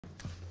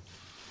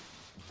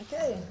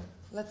Okay,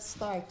 let's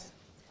start.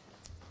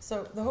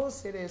 So the whole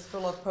city is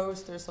full of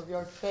posters of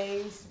your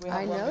face. We have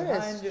I one noticed.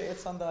 behind you.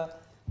 It's on the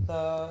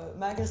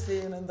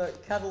magazine and the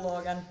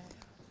catalog. And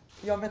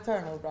your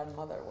maternal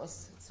grandmother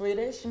was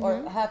Swedish,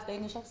 or half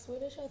Danish, half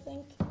Swedish, I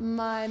think.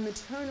 My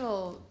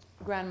maternal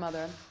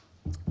grandmother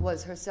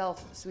was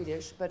herself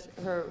Swedish, but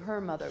her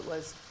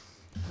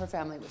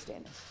family was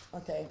Danish.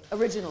 Okay.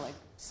 Originally.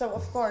 So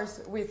of course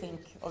we think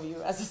of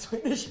you as a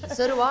Swedish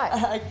So do I.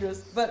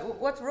 actress. But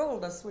what role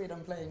does Sweden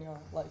play in your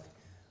life?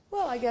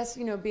 Well, I guess,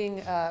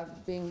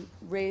 being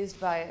raised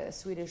by a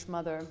Swedish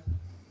mother,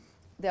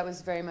 that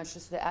was very much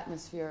just the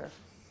atmosphere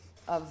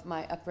of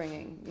my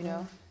upbringing,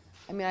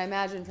 I mean, I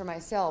imagine for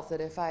myself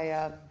that if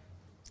I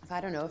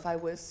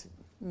was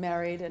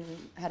married and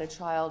had a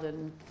child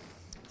in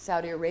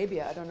Saudi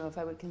Arabia, I don't know if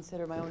I would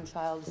consider my own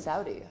child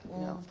Saudi,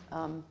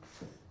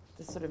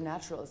 It's sort of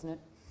natural, isn't it?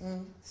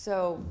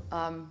 So,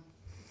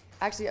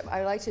 actually,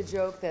 I like to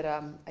joke that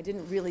I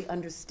didn't really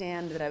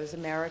understand that I was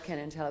American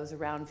until I was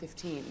around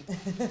 15.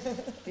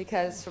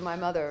 Because for my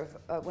mother,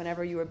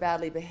 whenever you were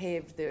badly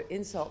behaved, the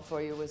insult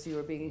for you was you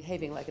were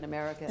behaving like an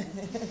American.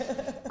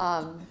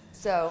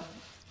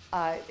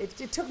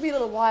 It took me a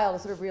little while to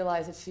sort of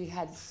realize that she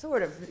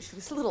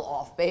was a little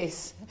off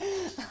base.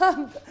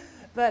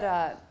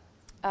 But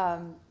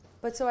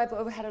so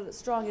I've had a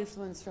strong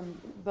influence from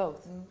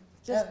both.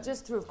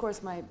 Just through, of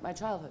course, my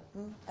childhood.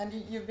 And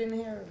you've been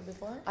here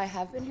before? I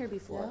have been here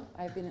before.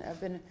 Yeah.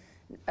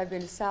 I've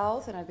been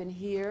south, and I've been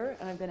here,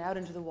 and I've been out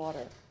into the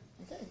water.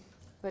 Okay.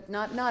 But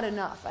not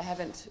enough. I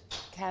haven't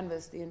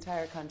canvassed the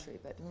entire country,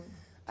 but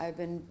I've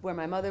been where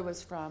my mother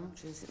was from,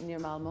 which is near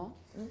Malmo,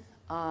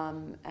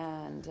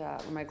 and where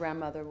my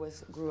grandmother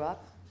grew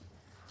up,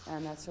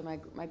 and that's where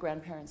my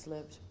grandparents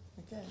lived.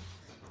 Okay.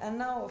 And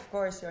now, of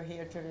course, you're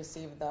here to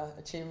receive the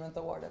Achievement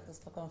Award at the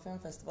Stockholm Film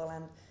Festival,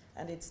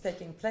 and it's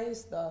taking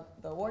place, the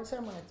award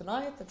ceremony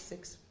tonight at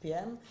 6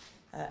 p.m.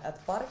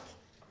 At Park.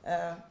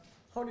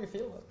 How do you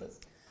feel about this?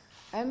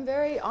 I'm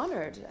very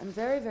honored. I'm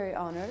very, very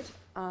honored.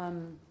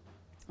 I'm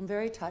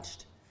very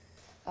touched.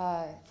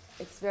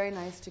 It's very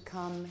nice to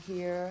come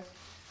here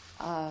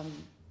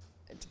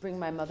to bring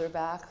my mother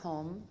back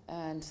home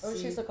and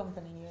she's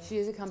accompanying you. She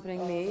is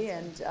accompanying me,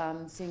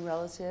 and seeing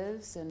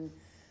relatives. And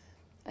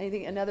I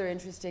think another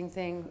interesting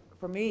thing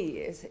for me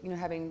is,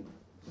 having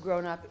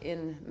grown up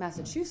in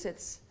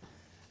Massachusetts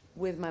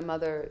with my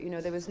mother,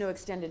 there was no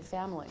extended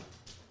family.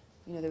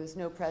 There was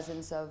no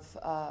presence of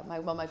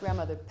my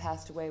grandmother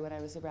passed away when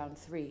I was around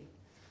 3.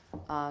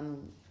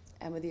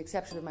 And with the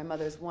exception of my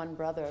mother's one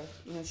brother,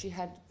 she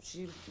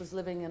was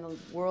living in a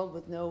world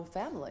with no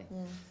family.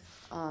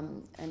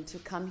 And to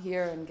come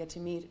here and get to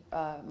meet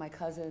my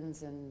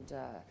cousins,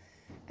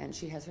 and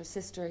she has her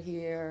sister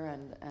here,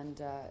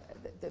 and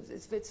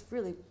it's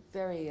really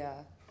very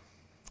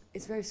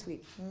it's very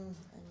sweet. I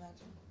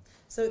imagine.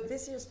 So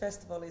this year's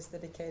festival is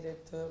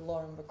dedicated to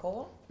Lauren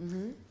Bacall,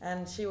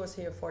 and she was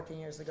here 14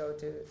 years ago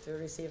to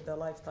receive the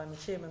Lifetime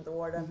Achievement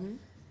Award. And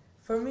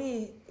for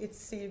me, it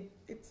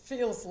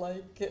feels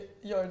like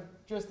you're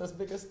just as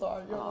big a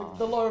star. You're like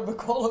the Lauren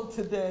Bacall of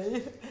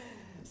today.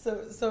 So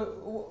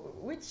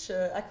which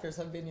actors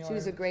have been your... She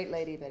was a great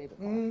lady, Betty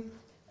Bacall.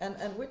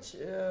 And which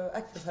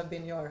actors have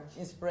been your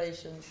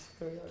inspirations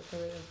through your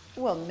career?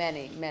 Well,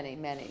 many, many,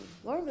 many.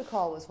 Lauren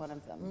Bacall was one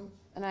of them.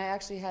 And I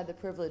actually had the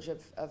privilege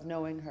of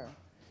knowing her.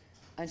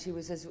 And she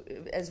was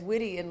as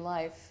witty in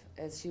life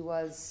as she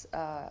was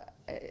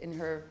in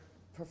her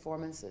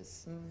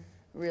performances.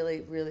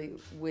 Really, really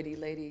witty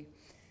lady.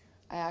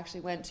 I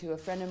actually went to a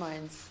friend of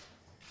mine's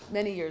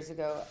many years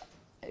ago.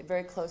 A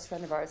very close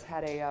friend of ours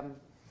had a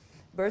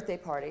birthday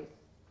party.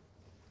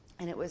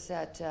 And it was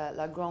at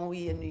La Grand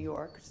Ouille in New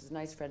York, which is a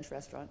nice French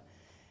restaurant.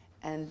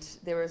 And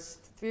there was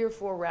 3 or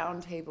 4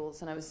 round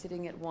tables, and I was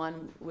sitting at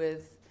one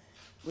with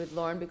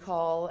Lauren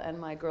Bacall and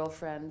my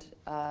girlfriend,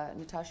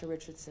 Natasha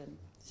Richardson.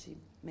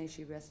 May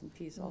she rest in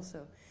peace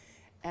also.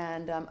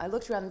 And I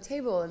looked around the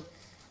table,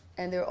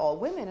 and they're all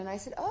women, and I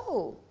said,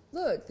 oh,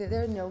 look,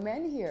 there are no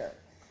men here.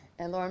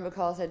 And Lauren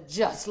Bacall said,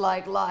 just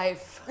like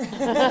life.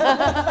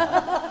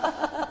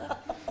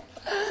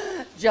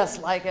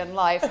 Just like in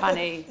life,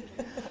 honey.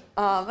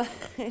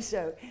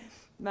 So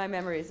my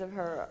memories of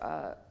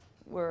her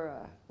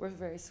were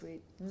very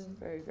sweet. She's a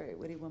very, very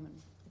witty woman.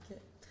 Okay.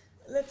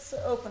 Let's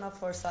open up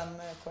for some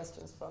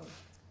questions from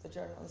the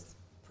journalists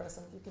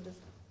present. You can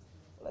just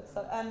let's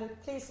start. And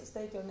please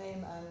state your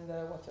name and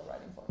what you're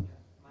writing for.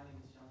 My name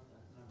is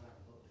Jonathan, and I write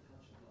for the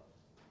Culture Blog.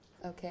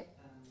 Okay.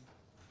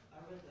 I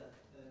read that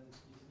you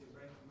took a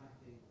break from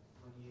acting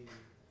when you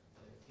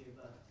gave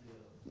birth to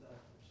your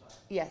third child.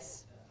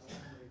 Yes. I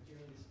wonder,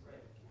 during this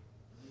break,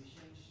 you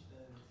changed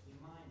your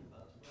mind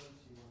about the roles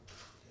you wanted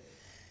to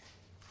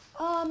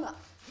take?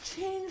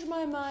 Change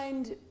my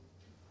mind.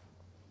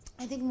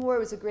 I think more it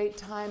was a great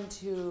time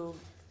to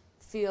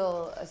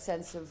feel a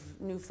sense of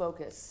new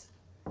focus.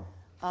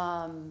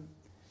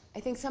 I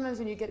think sometimes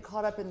when you get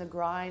caught up in the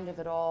grind of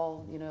it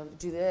all,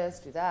 do this,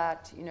 do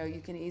that, you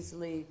can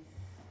easily,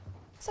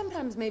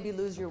 sometimes maybe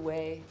lose your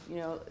way,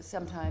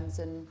 sometimes.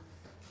 And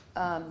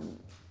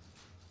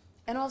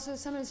and also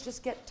sometimes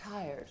just get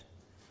tired.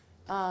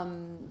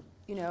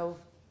 You know,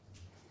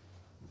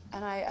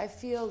 and I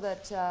feel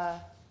that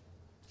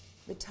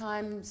the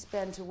time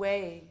spent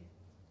away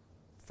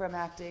from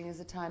acting is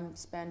the time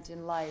spent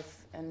in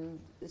life, and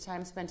the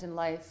time spent in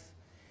life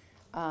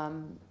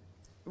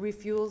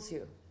refuels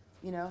you,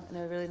 you know, in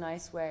a really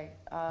nice way.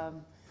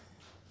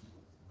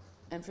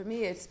 And for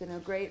me, it's been a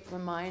great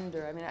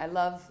reminder. I mean, I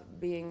love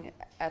being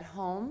at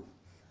home,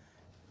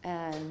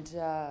 and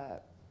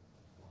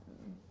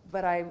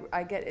but I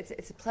get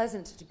it's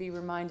pleasant to be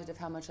reminded of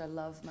how much I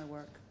love my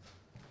work,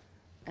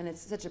 and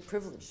it's such a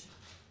privilege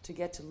to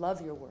get to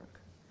love your work.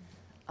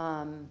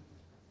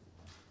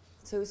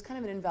 So it was kind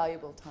of an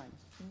invaluable time.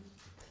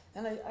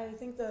 And I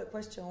think the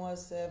question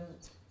was,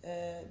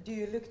 do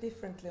you look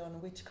differently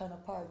on which kind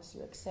of parts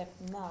you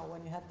accept now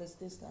when you have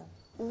this time?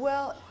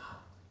 Well,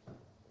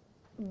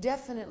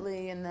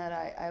 definitely in that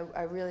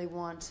I really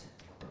want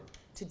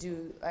to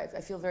do,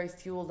 I feel very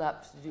fueled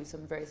up to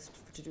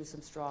do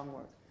some strong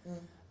work.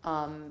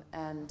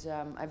 And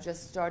I've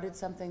just started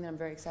something that I'm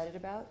very excited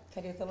about.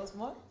 Can you tell us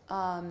more?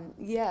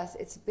 Yes,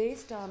 it's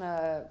based on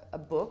a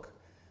book,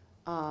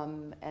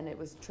 and it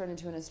was turned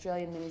into an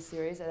Australian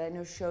miniseries that I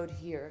know showed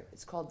here.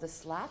 It's called The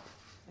Slap,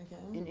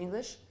 in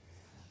English.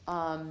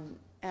 And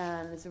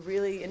it's a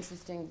really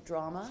interesting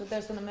drama. So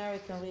there's an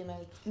American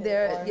remake?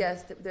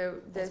 Yes.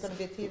 There's going to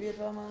be a TV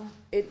drama?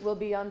 It will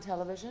be on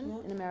television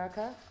in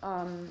America,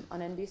 on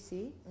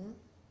NBC.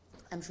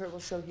 I'm sure it will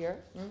show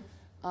here.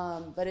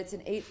 But it's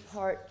an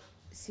 8-part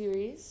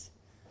series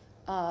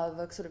of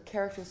a sort of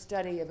character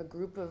study of a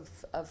group of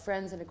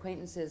friends and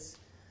acquaintances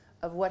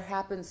of what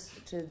happens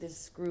to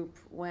this group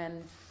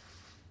when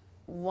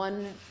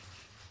one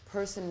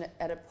person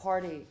at a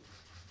party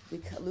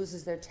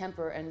loses their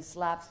temper and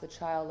slaps the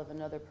child of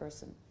another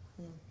person.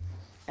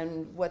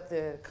 And what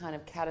the kind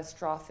of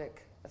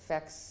catastrophic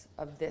effects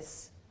of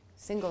this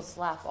single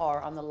slap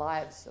are on the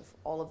lives of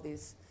all of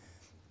these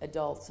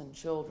adults and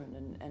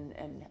children,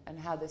 and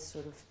how this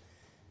sort of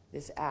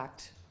this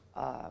act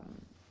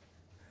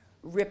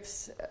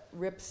rips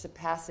a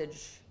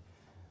passage,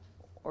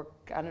 or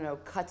I don't know,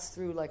 cuts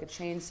through like a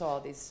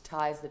chainsaw these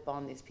ties that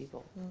bond these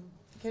people.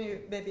 Can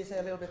you maybe say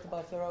a little bit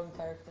about your own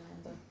character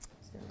in the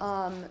series?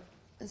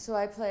 So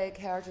I play a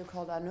character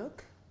called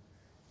Anouk,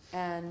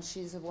 and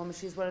she's a woman.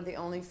 She's one of the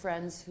only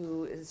friends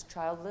who is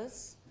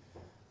childless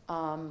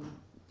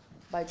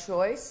by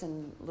choice,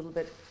 and a little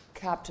bit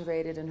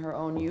captivated in her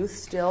own youth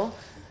still,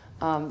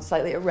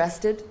 slightly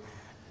arrested.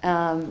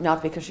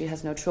 Not because she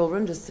has no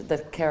children, just the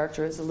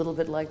character is a little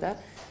bit like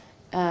that.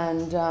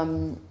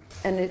 And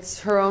it's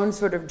her own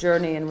sort of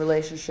journey and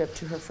relationship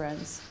to her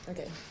friends.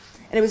 Okay.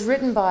 And it was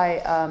written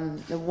by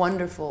the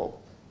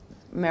wonderful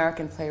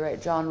American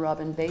playwright John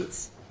Robin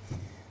Bates,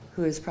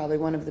 who is probably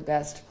one of the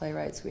best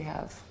playwrights we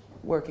have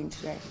working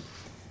today.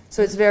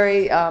 So it's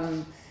very,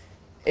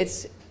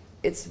 it's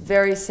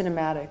very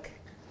cinematic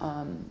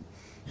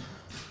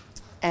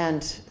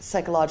and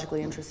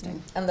psychologically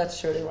interesting. And that's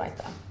surely right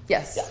then.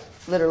 Yes. Yeah.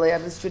 Literally, I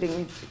was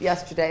shooting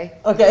yesterday.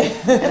 Okay.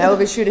 And I will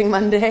be shooting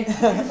Monday.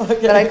 Okay.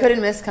 But I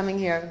couldn't miss coming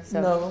here.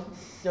 So. No,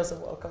 you're so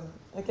welcome.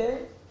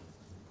 Okay.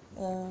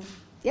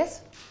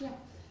 Yes? Yeah.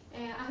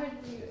 I heard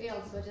you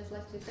also just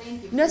like to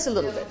thank you. Just a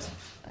little bit.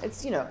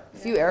 It's, you know, a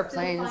few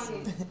airplanes.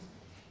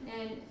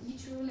 And you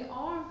truly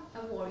are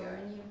a warrior,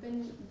 and you've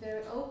been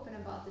very open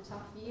about the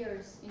tough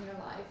years in your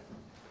life.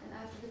 And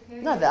after the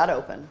period... Not that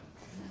open.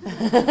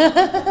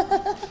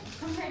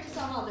 Compared to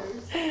some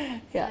others.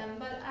 Yeah.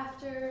 But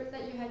after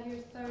that you had your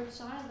third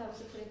child, that was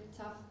a pretty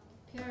tough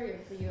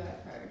period for you,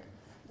 I've heard.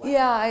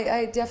 Yeah,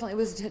 I definitely, it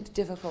was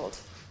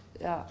difficult.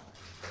 Yeah.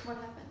 What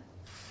happened?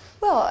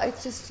 Well,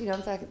 it's just, you know,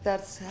 in fact,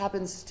 that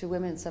happens to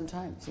women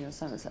sometimes. You know,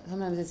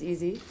 sometimes it's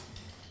easy,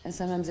 and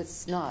sometimes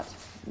it's not.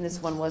 And this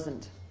one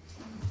wasn't.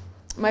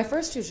 My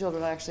first 2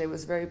 children, actually,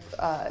 was very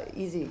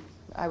easy.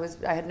 I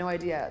had no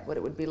idea what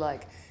it would be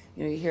like.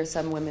 You know, you hear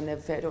some women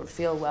that don't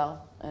feel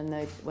well, and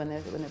when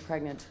they're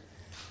pregnant,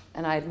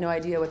 and I had no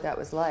idea what that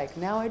was like.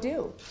 Now I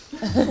do.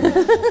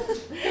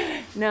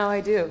 Now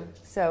I do.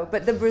 So,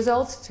 but the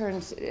results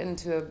turned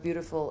into a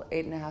beautiful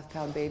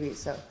 8.5-pound baby.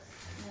 So,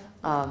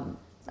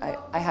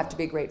 I have to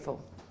be grateful.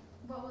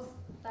 What was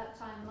that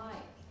time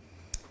like?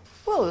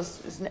 Well,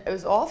 it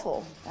was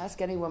awful.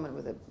 Ask any woman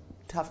with a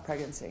tough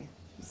pregnancy.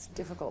 It's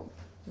difficult.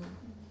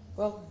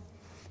 Well,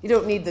 you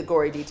don't need the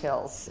gory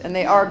details, and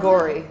they are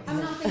gory. I'm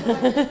not thinking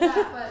about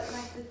that, but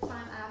like the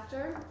time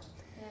after.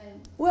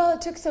 Well,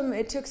 it took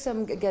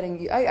some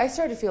getting. I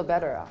started to feel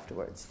better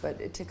afterwards, but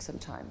it took some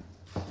time.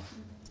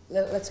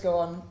 Let's go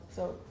on.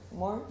 So,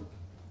 more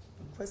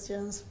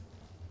questions,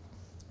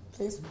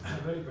 please.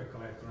 Veli-Pekka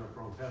Leikkonen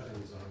from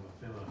Helsingin Sanomat,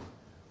 Finland.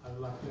 I would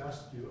like to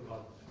ask you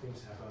about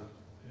things happened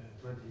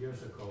 20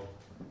 years ago.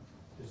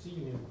 The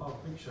scene in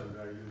Pulp Fiction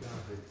where you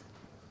dance with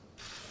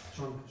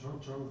John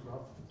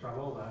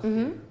Travolta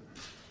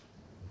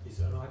is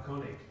an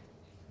iconic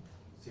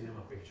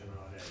cinema picture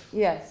nowadays.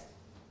 Yes.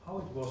 How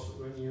it was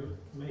when you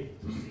made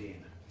the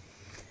scene?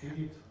 Did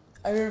it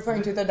Are you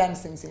referring to the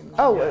dancing scene now?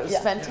 Oh, it was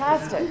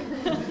fantastic.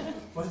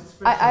 Was it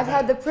special I've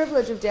had the that-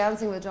 privilege of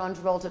dancing with John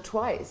Travolta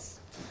twice.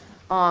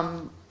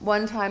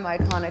 One time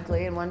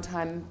iconically and one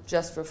time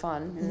just for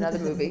fun in another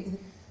movie.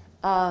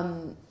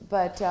 No,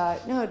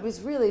 it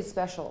was really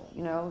special,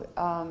 you know.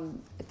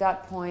 At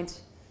that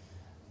point,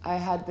 I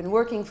had been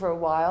working for a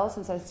while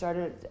since I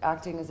started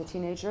acting as a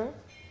teenager,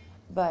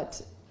 but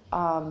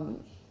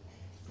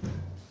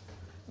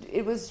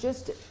it was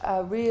just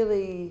a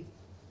really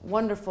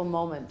wonderful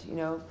moment, you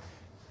know.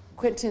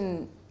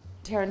 Quentin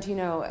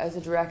Tarantino, as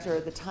a director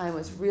at the time,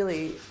 was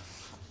really,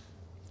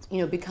 you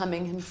know,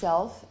 becoming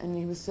himself, and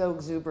he was so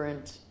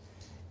exuberant.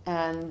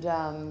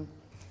 And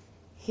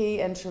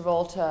he and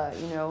Travolta,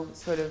 you know,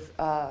 sort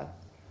of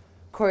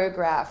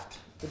choreographed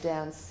the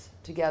dance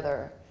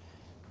together,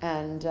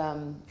 and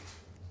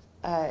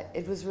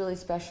it was really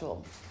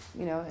special.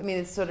 You know, I mean,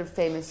 it's sort of a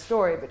famous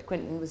story, but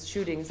Quentin was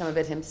shooting some of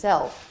it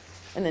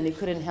himself, and then he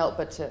couldn't help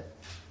but to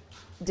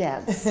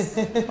dance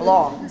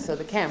along, so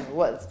the camera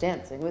was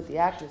dancing with the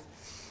actors.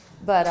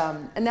 But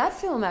and that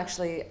film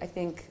actually, I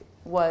think,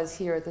 was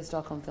here at the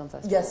Stockholm Film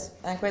Festival. Yes,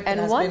 and Quentin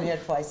has been here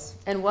twice.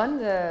 And won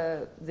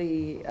the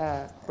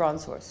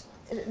Bronze Horse.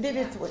 Did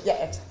it?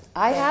 Yeah.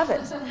 I have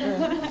it.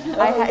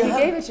 He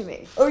gave it to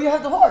me. Oh, you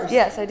have the horse?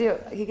 Yes, I do.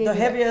 He gave the me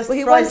heaviest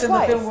he prize won in the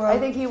twice. film world. I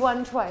think he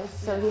won twice,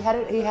 so he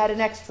had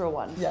an extra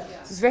one. Yeah.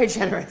 It was very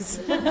generous.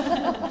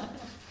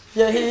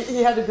 Yeah,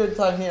 he had a good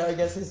time here. I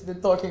guess he's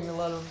been talking a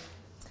lot of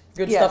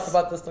good Yes. stuff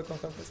about the Stockholm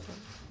Film Festival.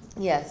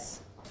 Yes.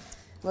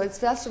 Well, it's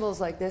festivals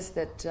like this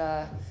that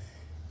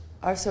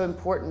are so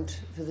important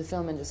for the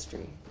film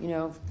industry. You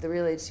know,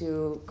 really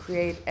to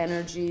create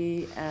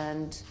energy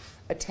and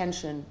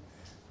attention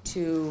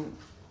to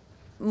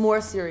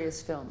more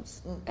serious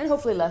films, and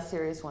hopefully less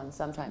serious ones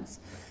sometimes.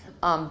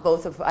 I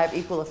have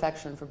equal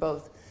affection for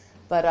both,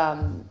 but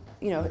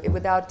you know,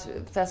 without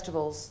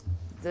festivals,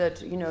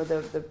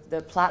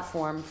 the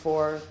platform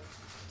for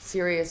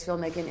serious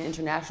filmmaking,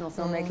 international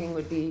filmmaking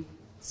would be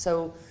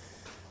so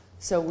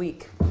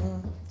weak.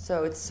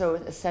 So it's so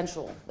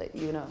essential that,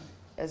 you know,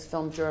 as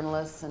film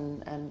journalists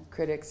and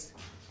critics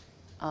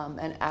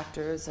and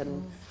actors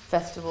and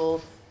what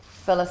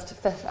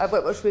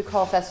should we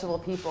call festival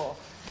people?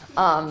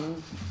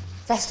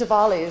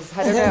 Festivales,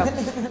 I don't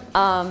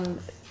know.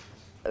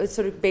 It's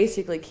sort of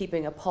basically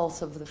keeping a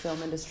pulse of the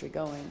film industry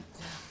going.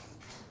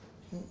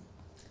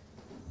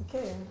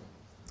 Okay.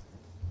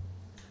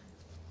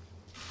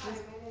 Hi, my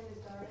name is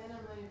Darren.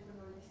 I'm writing for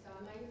Nordic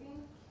Style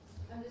magazine.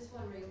 I'm just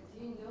wondering,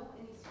 do you know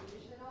any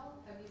Swedish at all?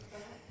 Have you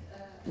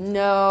thought?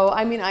 No,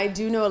 I mean, I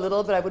do know a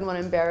little, but I wouldn't want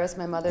to embarrass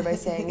my mother by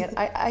saying it.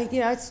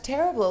 You know, it's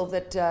terrible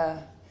that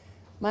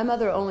my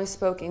mother only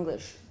spoke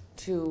English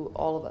to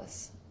all of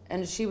us.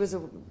 And she is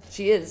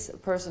a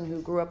person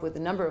who grew up with a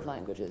number of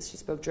languages. She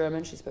spoke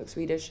German, she spoke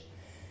Swedish,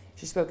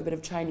 she spoke a bit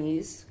of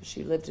Chinese.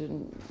 She lived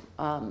in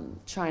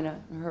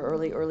China in her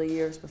early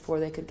years before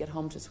they could get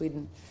home to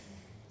Sweden.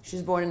 She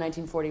was born in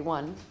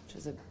 1941, which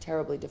is a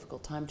terribly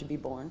difficult time to be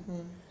born.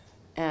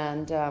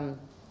 And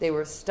they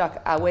were stuck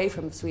away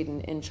from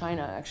Sweden in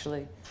China,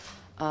 actually,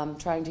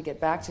 trying to get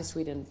back to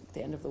Sweden at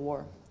the end of the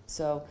war.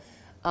 So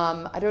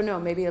I don't know,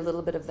 maybe a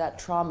little bit of that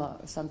trauma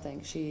or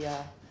something. She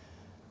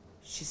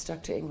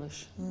stuck to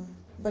English.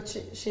 But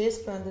she is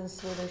fluent in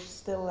Swedish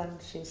still, and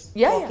she's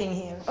Yeah, talking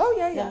here. Oh,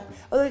 yeah.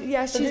 Oh,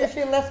 yeah, So do you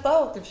feel left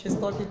out if she's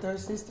talking to her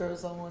sister or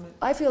someone?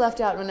 I feel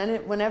left out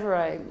whenever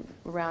I'm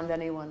around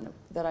anyone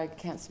that I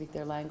can't speak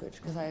their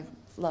language, because I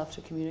love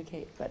to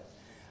communicate. But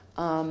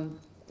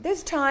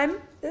there's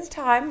time.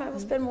 I will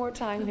spend more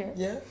time here.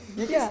 Yeah,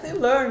 you can still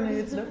learn.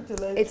 It's not too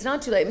late. It's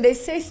not too late. They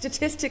say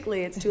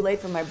statistically it's too late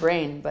for my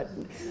brain, but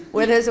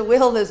where there's a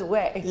will, there's a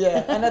way.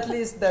 Yeah, and at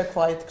least they're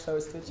quite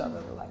close to each other,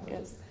 the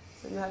languages.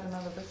 So you had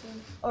another question?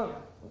 Oh,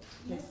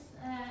 Yes,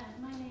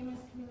 my name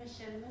is Camilla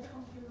Kjellner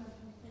from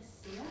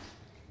filmen.se.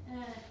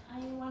 I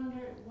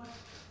wonder what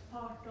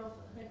part of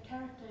the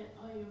character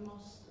are you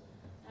most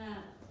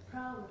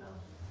proud of?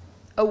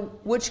 Oh,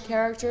 which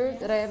character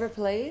that I ever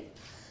played?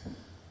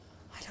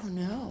 I don't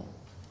know.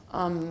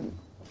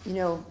 You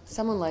know,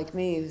 someone like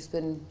me who's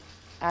been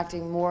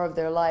acting more of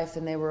their life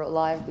than they were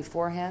alive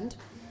beforehand,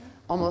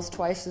 almost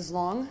twice as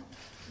long.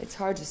 It's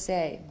hard to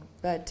say,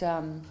 but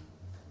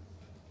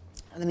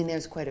I mean,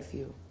 there's quite a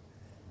few.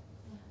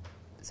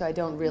 So I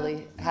don't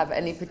really have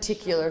any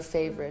particular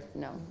favorite,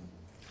 no.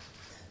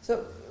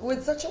 so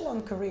with such a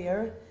long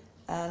career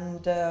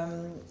and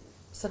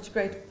such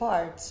great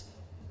parts,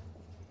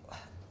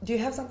 do you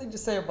have something to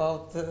say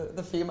about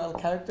the female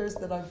characters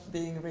that are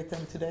being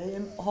written today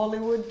in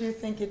Hollywood? Do you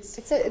think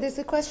There's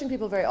a question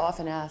people very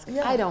often ask.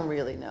 Yeah. I don't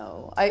really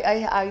know.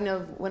 I know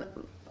when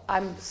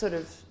I'm sort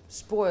of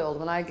spoiled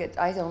when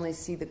I only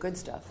see the good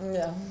stuff.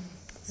 Yeah.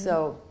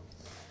 So,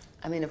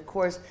 I mean, of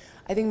course,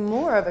 I think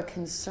more of a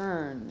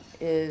concern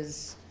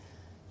is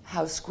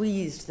how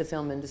squeezed the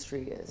film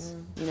industry is,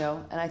 you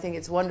know? And I think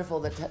it's wonderful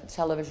that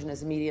television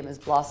as a medium has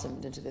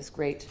blossomed into this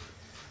great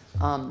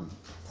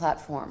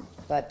platform.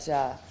 But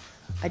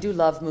I do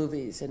love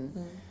movies,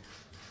 and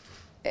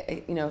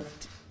you know,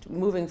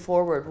 moving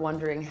forward,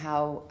 wondering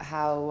how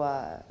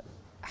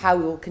how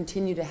we will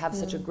continue to have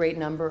such a great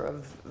number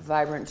of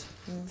vibrant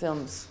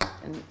films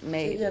and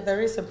made. Yeah,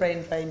 there is a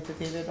brain drain to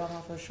get it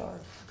on for sure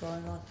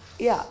going on.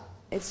 Yeah,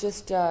 it's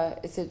just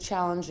it's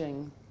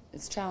challenging.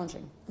 Please.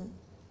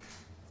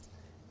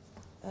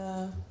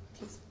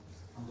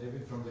 I'm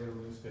David from Daily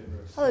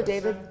Newspaper. Hello,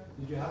 David.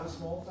 Did you have a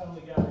small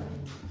family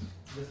gathering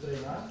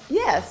yesterday night?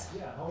 Yes.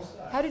 Yeah, how was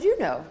that? How did you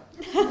know?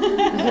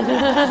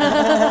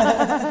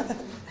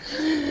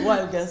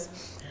 Wild guess.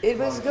 It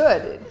was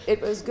good.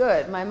 It was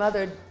good. My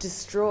mother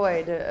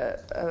destroyed an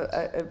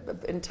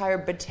entire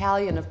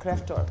battalion of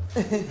kräftor.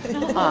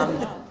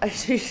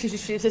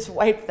 She just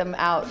wiped them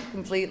out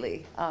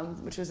completely,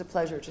 which was a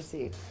pleasure to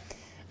see.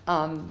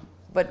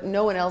 But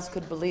no one else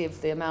could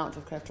believe the amount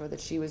of kräftor that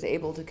she was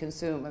able to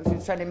consume. She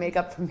was trying to make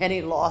up for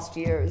many lost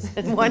years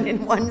in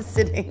one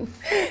sitting.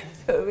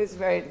 So it was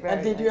very, very.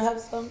 And did nice. you have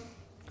some?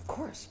 Of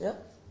course. Yeah.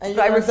 And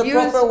But I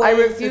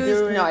refuse.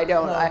 Do No, I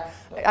don't.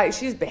 No.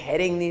 She's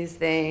beheading these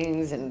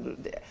things,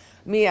 and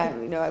me. I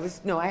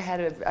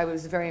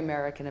was very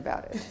American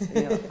about it.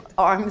 You know,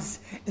 arms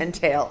and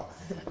tail.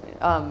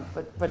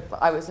 But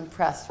I was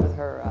impressed with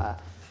her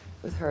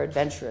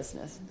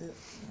adventurousness.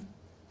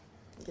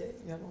 Okay,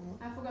 you have one more.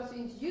 I forgot to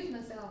introduce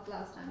myself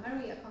last time.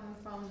 Maria, coming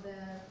from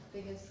the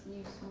biggest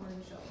news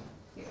morning show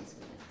here in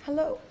Sweden.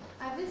 Hello.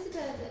 I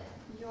visited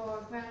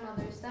your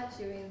grandmother's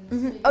statue in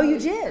Sweden. Oh, you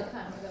did? Some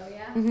time ago,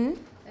 yeah. Mm-hmm.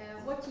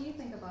 What do you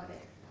think about it?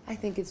 I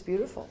think it's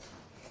beautiful.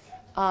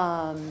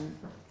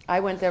 I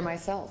went there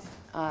myself,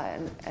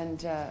 and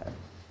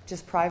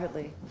just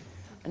privately,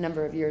 a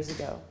number of years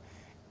ago.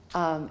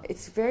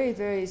 It's very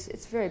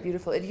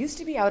beautiful. It used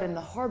to be out in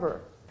the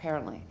harbor,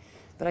 apparently,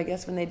 but I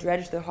guess when they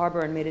dredged the harbor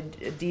and made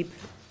it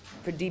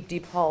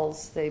deep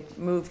hulls, they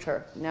moved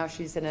her. Now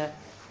she's in a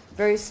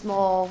very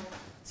small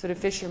sort of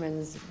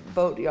fisherman's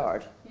boat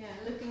yard. Yeah,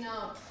 looking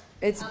out.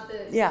 It's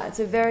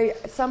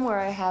somewhere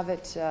I have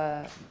it,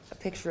 a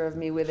picture of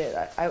me with it.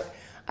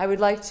 I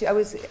would like to. I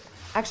was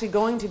actually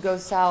going to go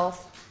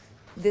south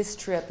this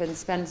trip and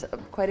spend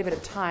quite a bit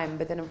of time,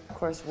 but then of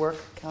course work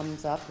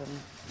comes up, and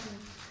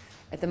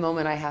at the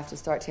moment I have to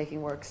start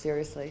taking work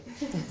seriously.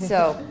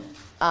 So,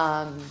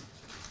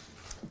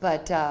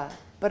 but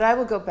I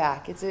will go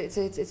back. It's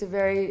a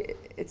very.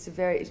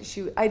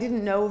 I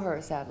didn't know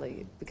her,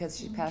 sadly, because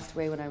she passed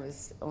away when I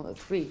was only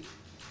 3.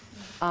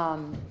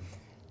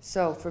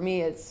 So for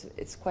me,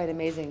 it's quite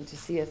amazing to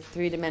see a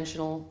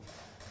 3-dimensional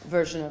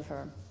version of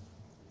her.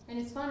 And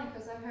it's funny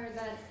because I've heard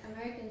that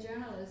American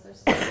journalists are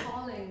still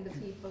calling the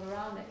people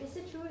around it. Is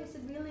it true? Is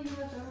it really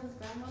Uma Thurman's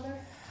grandmother?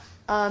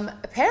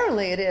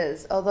 Apparently it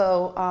is,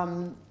 although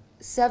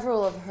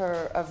several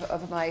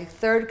of my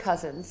third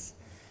cousins,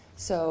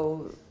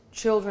 so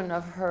children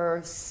of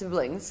her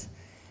siblings,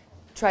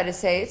 try to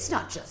say it's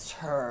not just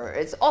her,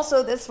 it's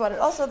also this one, and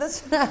also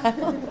this one. I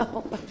don't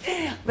know.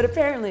 But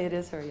apparently it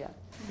is her, yeah.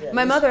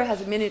 My mother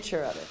has a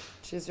miniature of it.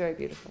 She's very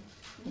beautiful.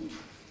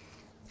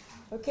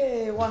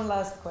 Okay, one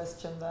last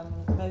question then.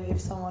 Maybe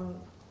if someone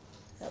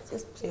else,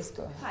 yes, please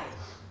go ahead. Hi,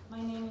 my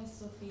name is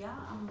Sofia.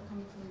 I'm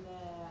coming from the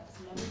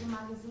celebrity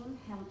magazine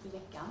Hänt i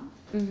veckan.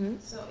 Mm-hmm.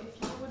 So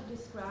if you would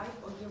describe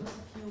or give us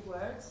a few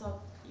words of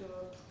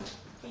your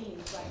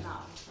feelings right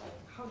now, like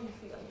how do you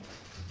feel?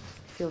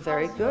 Feel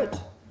very good.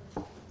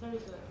 Very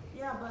good.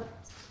 Yeah, but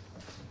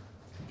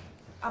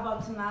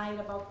about tonight,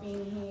 about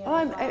being here. Oh,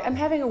 I'm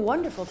having a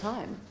wonderful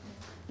time.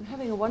 I'm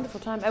having a wonderful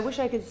time. I wish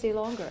I could stay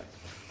longer.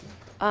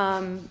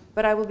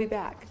 But I will be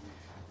back.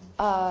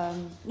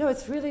 No,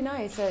 it's really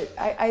nice.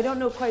 I don't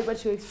know quite what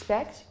to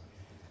expect.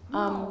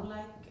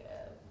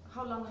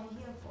 How long are you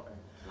here for?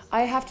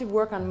 I have to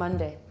work on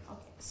Monday.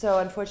 Okay. So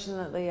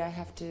unfortunately, I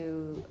have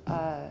to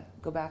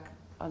go back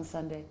on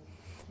Sunday.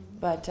 Mm-hmm.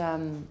 But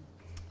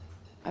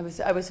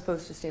I was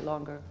supposed to stay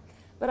longer.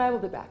 But I will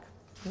be back.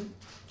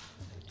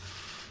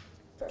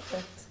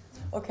 Perfect.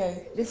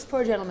 Okay. This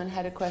poor gentleman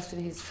had a question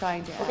he's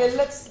trying to ask. Okay,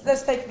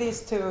 let's take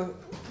these two,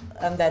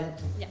 and then.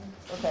 Yeah.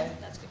 Okay.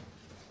 That's good.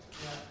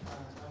 Yeah,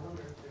 I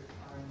wonder if there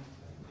are any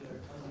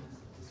particular elements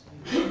of the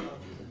Swedish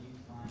culture that you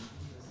find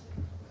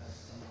interesting as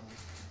someone.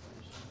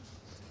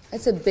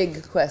 It's a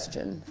big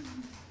question.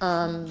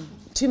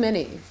 Too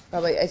many,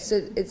 probably. I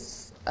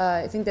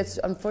think that's,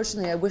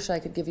 unfortunately, I wish I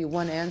could give you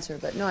one answer,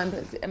 but no,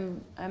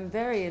 I'm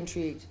very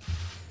intrigued.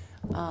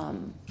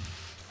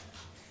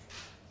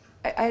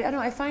 I don't know.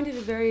 I find it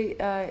a very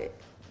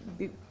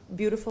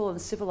beautiful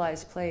and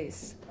civilized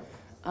place,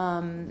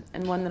 and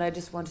one that I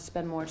just want to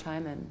spend more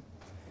time in.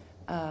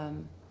 I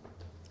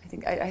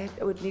think I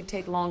would need to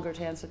take longer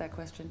to answer that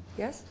question.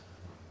 Yes?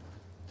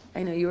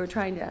 I know you were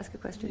trying to ask a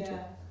question too.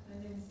 Yeah, my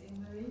name is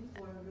Ingmarie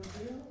for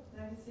Rodeo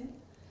magazine,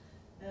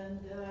 and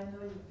I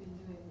know you've been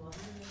doing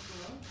modeling as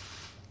well.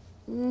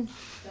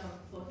 Some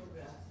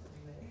photographs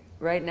anyway.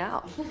 Right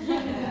now.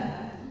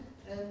 Yeah.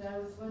 And I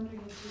was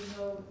wondering if you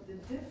know the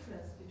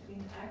difference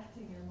between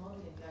acting and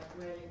modeling, like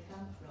where you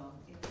come from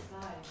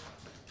inside.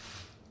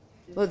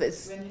 Well,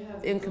 that's when you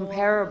have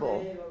incomparable. Or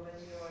when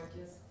you are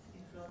just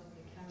in front of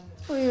the camera.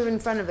 Well, you're in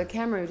front of the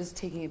camera, you're just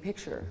taking a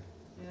picture.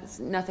 Yeah. It's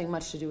nothing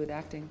much to do with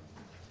acting.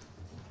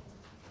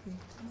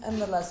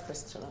 And the last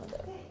question over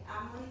there. Okay,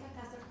 I'm Monica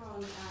Castro from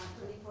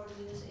 24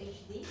 News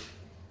HD.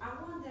 I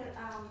wonder,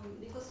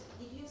 because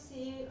if you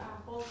see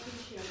Pulp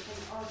Fiction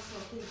and also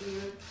Kill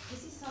Bill,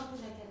 this is something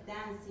like a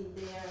dancing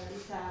there.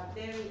 It's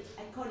very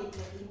iconic,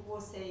 like you were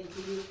saying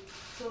to you.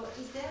 So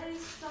is there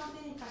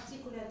something in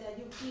particular that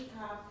you pick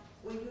up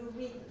when you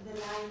read the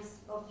lines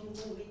of your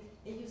movie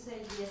and you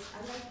say, yes,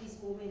 I like this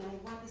movie and I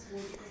want this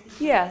movie?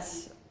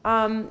 Yes.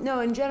 No,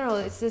 in general,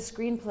 it's the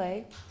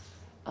screenplay.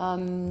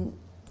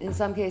 In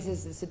some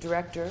cases, it's a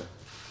director.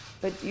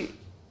 But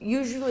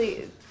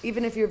usually,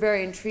 even if you're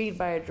very intrigued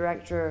by a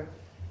director,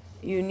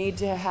 you need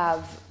to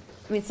have...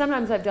 I mean,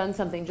 sometimes I've done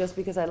something just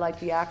because I like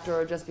the actor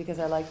or just because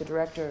I like the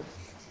director.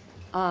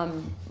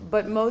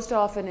 But most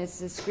often, it's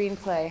the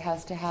screenplay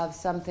has to have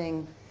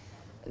something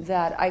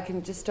that I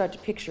can just start to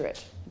picture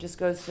it. It just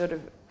goes sort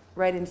of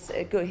right in...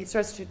 It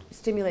starts to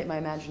stimulate my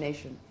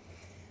imagination.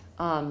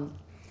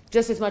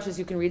 Just as much as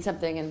you can read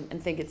something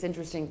and think it's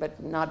interesting,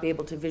 but not be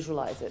able to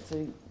visualize it.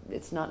 So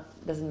it's not,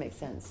 doesn't make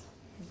sense.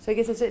 So I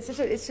guess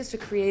it's just a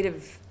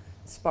creative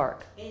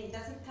spark. And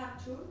does it come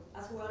true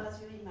as well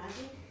as you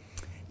imagine?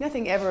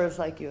 Nothing ever is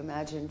like you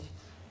imagined,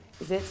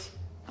 is it?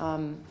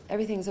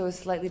 Everything's always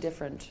slightly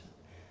different.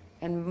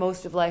 And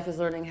most of life is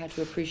learning how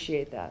to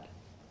appreciate that,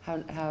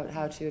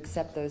 how to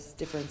accept those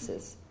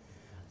differences.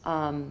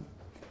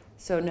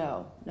 So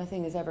no,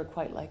 nothing is ever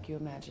quite like you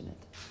imagine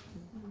it.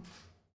 Mm-hmm.